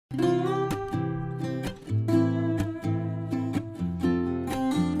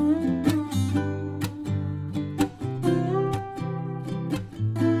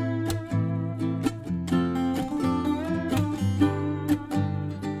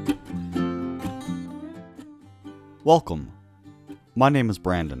Welcome. My name is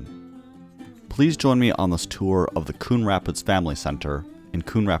Brandon. Please join me on this tour of the Coon Rapids Family Center in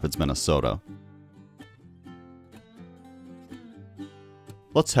Coon Rapids, Minnesota.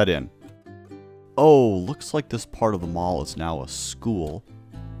 Let's head in. Oh, looks like this part of the mall is now a school.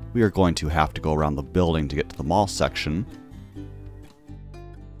 We are going to have to go around the building to get to the mall section.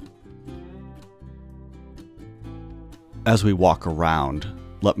 As we walk around,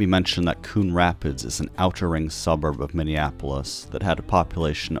 let me mention that Coon Rapids is an outer ring suburb of Minneapolis that had a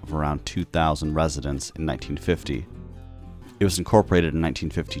population of around 2,000 residents in 1950. It was incorporated in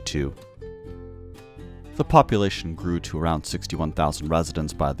 1952. The population grew to around 61,000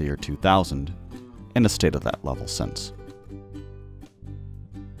 residents by the year 2000, and has stayed at that level since.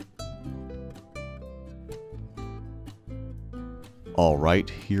 Alright,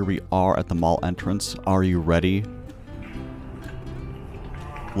 here we are at the mall entrance. Are you ready?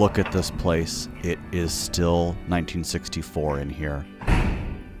 Look at this place. It is still 1964 in here.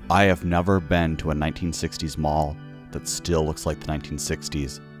 I have never been to a 1960s mall that still looks like the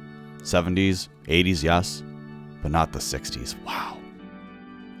 1960s. 70s, 80s, yes, but not the 60s. Wow.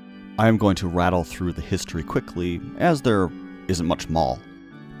 I am going to rattle through the history quickly, as there isn't much mall.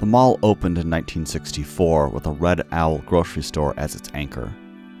 The mall opened in 1964 with a Red Owl grocery store as its anchor.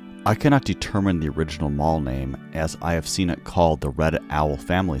 I cannot determine the original mall name, as I have seen it called the Red Owl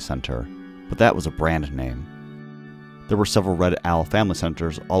Family Center, but that was a brand name. There were several Red Owl Family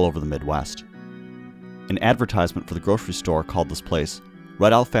Centers all over the Midwest. An advertisement for the grocery store called this place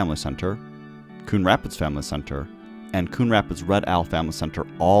Red Owl Family Center, Coon Rapids Family Center, and Coon Rapids Red Owl Family Center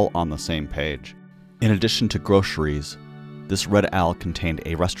all on the same page. In addition to groceries, this Red Owl contained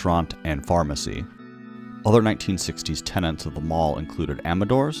a restaurant and pharmacy. Other 1960s tenants of the mall included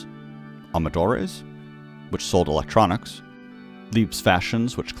Amadores, which sold electronics, Lieb's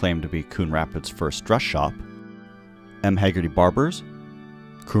Fashions, which claimed to be Coon Rapids' first dress shop, M. Haggerty Barbers,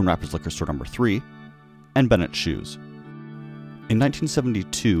 Coon Rapids Liquor Store No. 3, and Bennett Shoes. In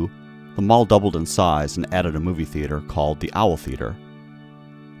 1972, the mall doubled in size and added a movie theater called the Owl Theater.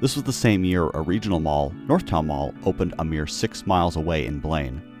 This was the same year a regional mall, Northtown Mall, opened a mere 6 miles away in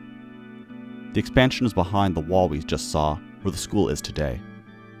Blaine. The expansion is behind the wall we just saw, where the school is today.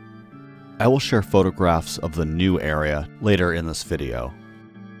 I will share photographs of the new area later in this video.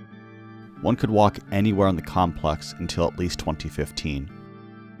 One could walk anywhere in the complex until at least 2015.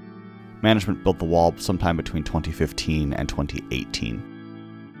 Management built the wall sometime between 2015 and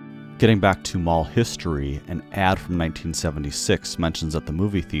 2018. Getting back to mall history, an ad from 1976 mentions that the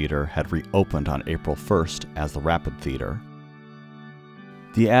movie theater had reopened on April 1st as the Rapid Theater.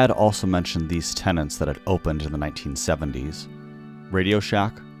 The ad also mentioned these tenants that had opened in the 1970s: Radio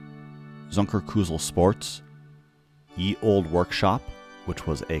Shack, Zunker Kuzel Sports, Ye Old Workshop, which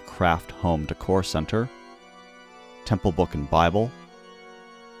was a craft home decor center, Temple Book and Bible,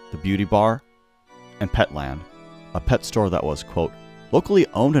 The Beauty Bar, and Petland, a pet store that was, quote, locally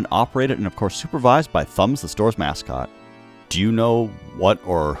owned and operated and of course supervised by Thumbs, the store's mascot. Do you know what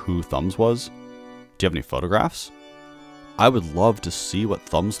or who Thumbs was? Do you have any photographs? I would love to see what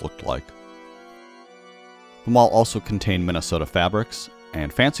Thumbs looked like. The mall also contained Minnesota Fabrics,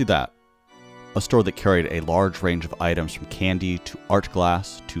 and fancy that, a store that carried a large range of items from candy to art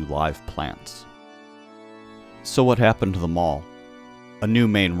glass to live plants. So what happened to the mall? A new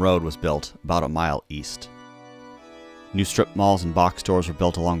main road was built about a mile east. New strip malls and box stores were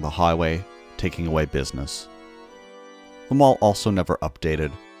built along the highway, taking away business. The mall also never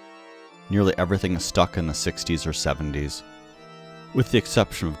updated. Nearly everything is stuck in the 60s or 70s, with the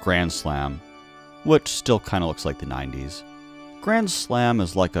exception of Grand Slam, which still kind of looks like the 90s. Grand Slam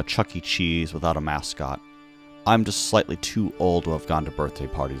is like a Chuck E. Cheese without a mascot. I'm just slightly too old to have gone to birthday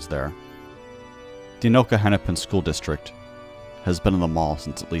parties there. The Anoka-Hennepin School District has been in the mall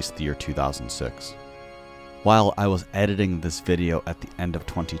since at least the year 2006. While I was editing this video at the end of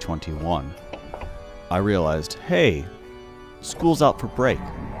 2021, I realized, hey, school's out for break.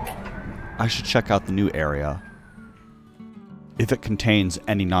 I should check out the new area. If it contains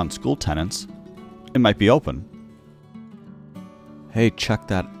any non-school tenants, it might be open. Hey, check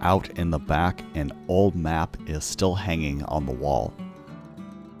that out in the back. An old map is still hanging on the wall.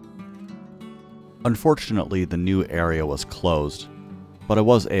 Unfortunately, the new area was closed, but I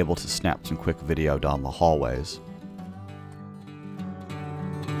was able to snap some quick video down the hallways.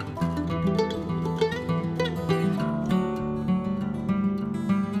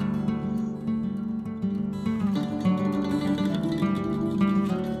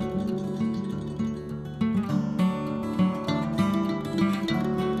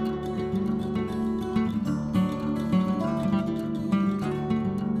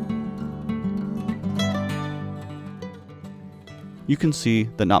 You can see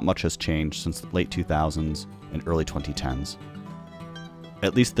that not much has changed since the late 2000s and early 2010s.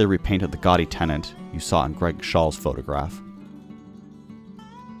 At least they repainted the gaudy tenant you saw in Greg Schaal's photograph.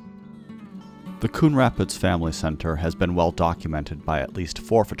 The Coon Rapids Family Center has been well documented by at least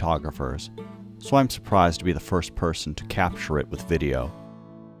 4 photographers, so I'm surprised to be the first person to capture it with video.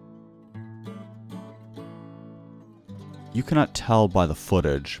 You cannot tell by the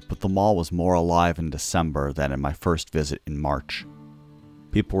footage, but the mall was more alive in December than in my first visit in March.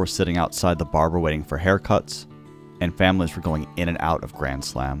 People were sitting outside the barber waiting for haircuts, and families were going in and out of Grand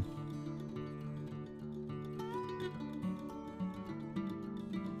Slam.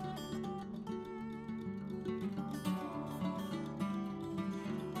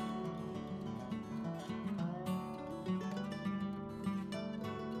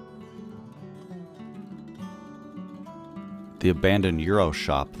 The abandoned Euro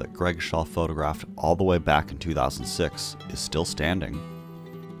shop that Greg Schaal photographed all the way back in 2006 is still standing.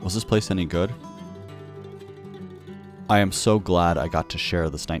 Was this place any good? I am so glad I got to share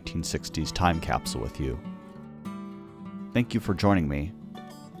this 1960s time capsule with you. Thank you for joining me.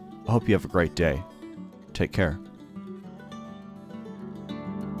 I hope you have a great day. Take care.